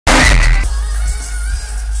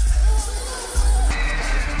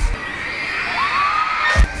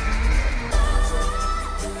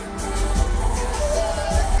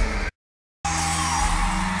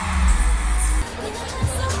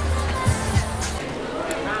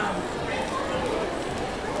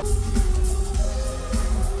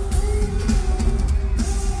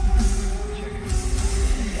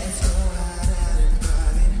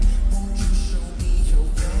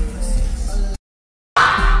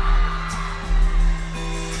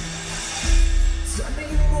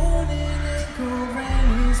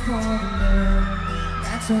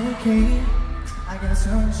okay, I got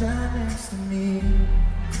sunshine next to me,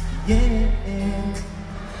 yeah.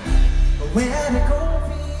 But when the cold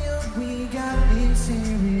field, we got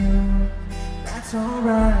interior. That's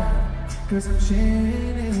alright, cause I'm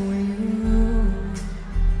sharing it with you.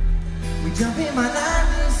 We jump in my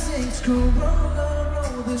 96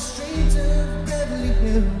 Corolla, the streets of Beverly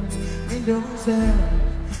Hills, windows down,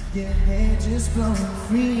 yeah, hair just blowing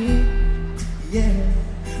free, yeah.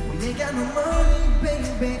 We ain't got no money,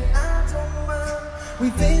 baby, I don't mind. We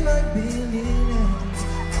feel like billionaires.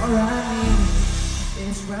 All I need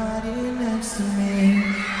is right here next to me.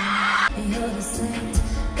 You're the saint,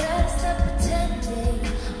 gotta stop pretending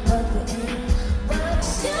what we ain't. What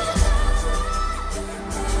you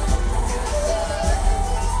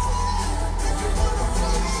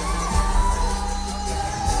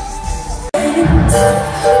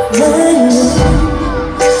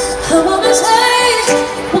I wanna change,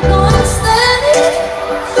 we're gonna stand it.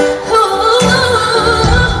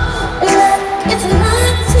 Like it's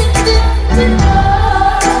 1954.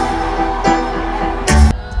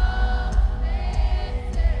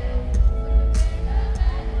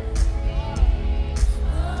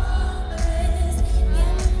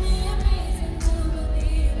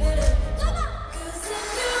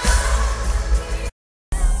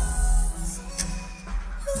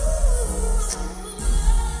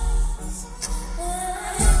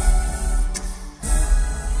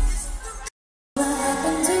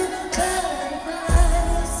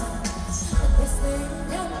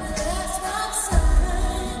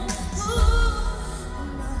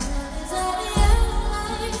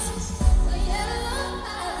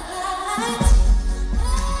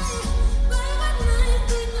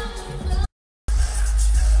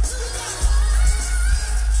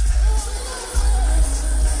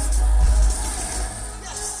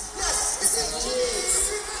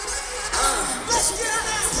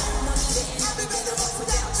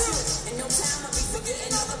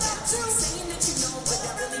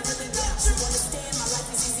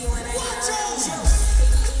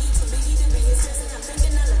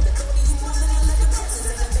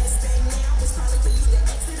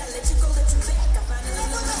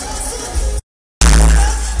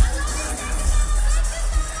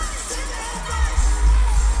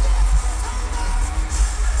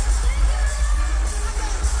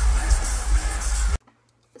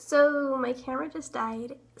 So my camera just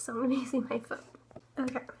died, so I'm gonna be using my phone.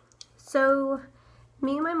 Okay, so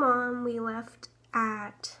me and my mom, we left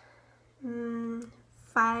at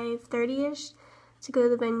 5:30ish to go to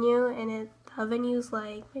the venue, and the venue's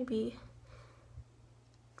like maybe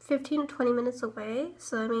 15 to 20 minutes away.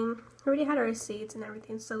 So I mean, we already had our seats and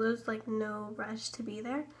everything, so there's like no rush to be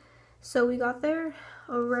there. So we got there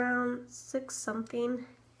around 6 something,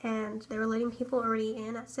 and they were letting people already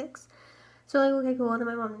in at 6. So like, okay, cool. And then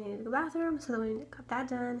my mom needed to go to the bathroom, so then we got that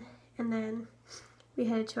done, and then we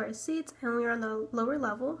headed to our seats, and we were on the lower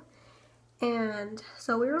level. And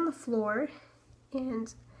so we were on the floor,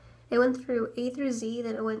 and it went through A through Z,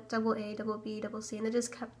 then it went double A, double B, double C, and it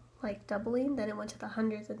just kept like doubling. Then it went to the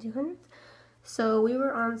hundreds and 200s. So we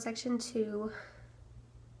were on section 2,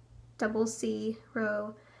 double C,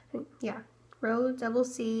 row double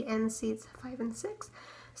C, and seats 5 and 6.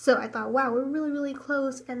 So I thought, wow, we're really, really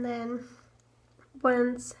close. And then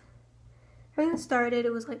once everything started,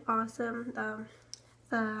 it was like awesome.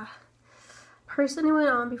 The person who went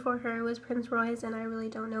on before her was Prince Royce, and I really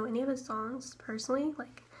don't know any of his songs personally.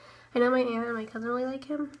 Like, I know my aunt and my cousin really like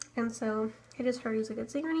him, and so I just heard he was a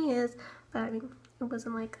good singer, and he is, but I mean, it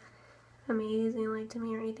wasn't like amazing like to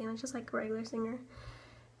me or anything. It's just like a regular singer.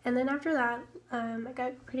 And then after that, I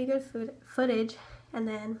got pretty good footage, and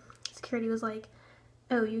then security was like,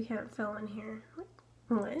 oh, you can't film in here. Like,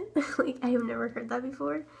 what? Like, I have never heard that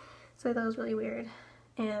before, so I thought it was really weird.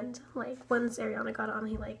 And like, once Ariana got on,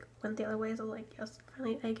 he like went the other way, so I was like, yes,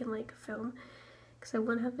 finally I can like film, because I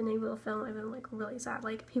wouldn't have been able to film. I've been like really sad.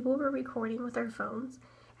 Like, people were recording with their phones,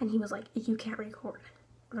 and he was like, you can't record.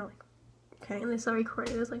 And I'm like, okay, and they still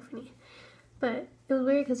recorded. It was like funny, but it was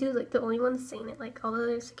weird because he was like the only one saying it. Like, all the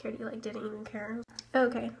other security like didn't even care.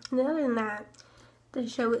 Okay, and then other than that, the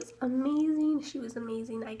show was amazing. She was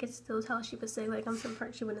amazing. I could still tell she was sick. Like, on some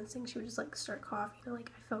parts she wouldn't sing. She would just like start coughing. You know,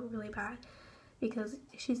 like, I felt really bad because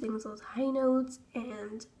she sings those high notes,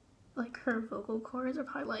 and like her vocal cords are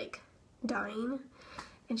probably like dying,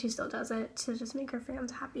 and she still does it to just make her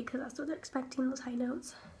fans happy because that's what they're expecting, those high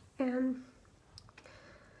notes. And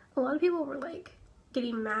a lot of people were like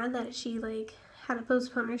getting mad that she like had to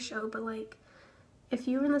postpone her show, but like, if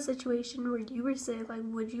you were in the situation where you were sick, like,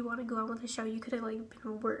 would you want to go on with the show? You could have like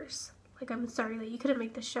been worse. Like, I'm sorry that you couldn't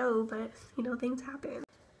make the show, but you know, things happen.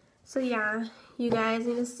 So yeah, you guys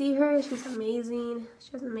need to see her. She's amazing. She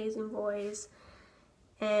has an amazing voice.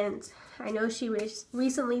 And I know she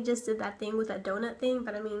recently just did that thing with that donut thing,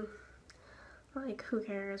 but I mean, like, who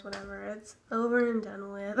cares, whatever. It's over and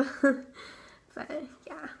done with. But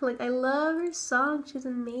yeah, like, I love her song. She's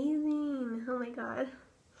amazing. Oh my god.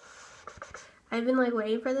 I've been like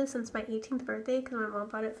waiting for this since my 18th birthday because my mom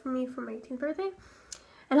bought it for me for my 18th birthday.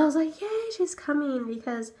 And I was like, yay, she's coming,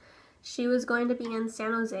 because she was going to be in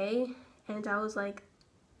San Jose. And I was like,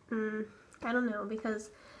 I don't know, because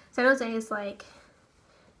San Jose is like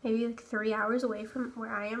maybe like 3 hours away from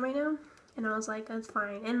where I am right now. And I was like, that's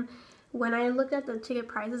fine. And when I looked at the ticket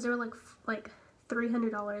prices, they were like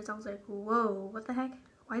 $300. I was like, whoa, what the heck?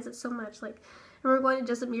 Why is it so much? Like, and we're going to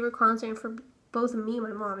Justin Bieber concert, and for both me and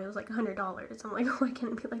my mom, it was like $100. I'm like, why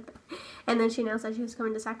can't it be like that? And then she announced that she was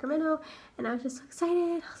coming to Sacramento, and I was just so excited.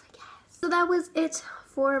 I was like, yes. So that was it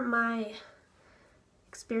for my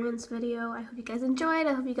experience video. I hope you guys enjoyed.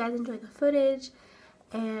 I hope you guys enjoyed the footage.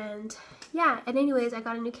 And yeah, and anyways, I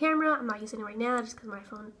got a new camera. I'm not using it right now just because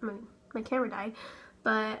my camera died.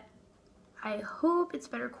 But I hope it's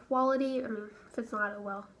better quality. I mean, if it's not, oh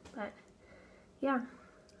well. But yeah.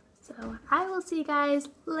 So I will see you guys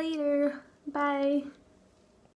later. Bye.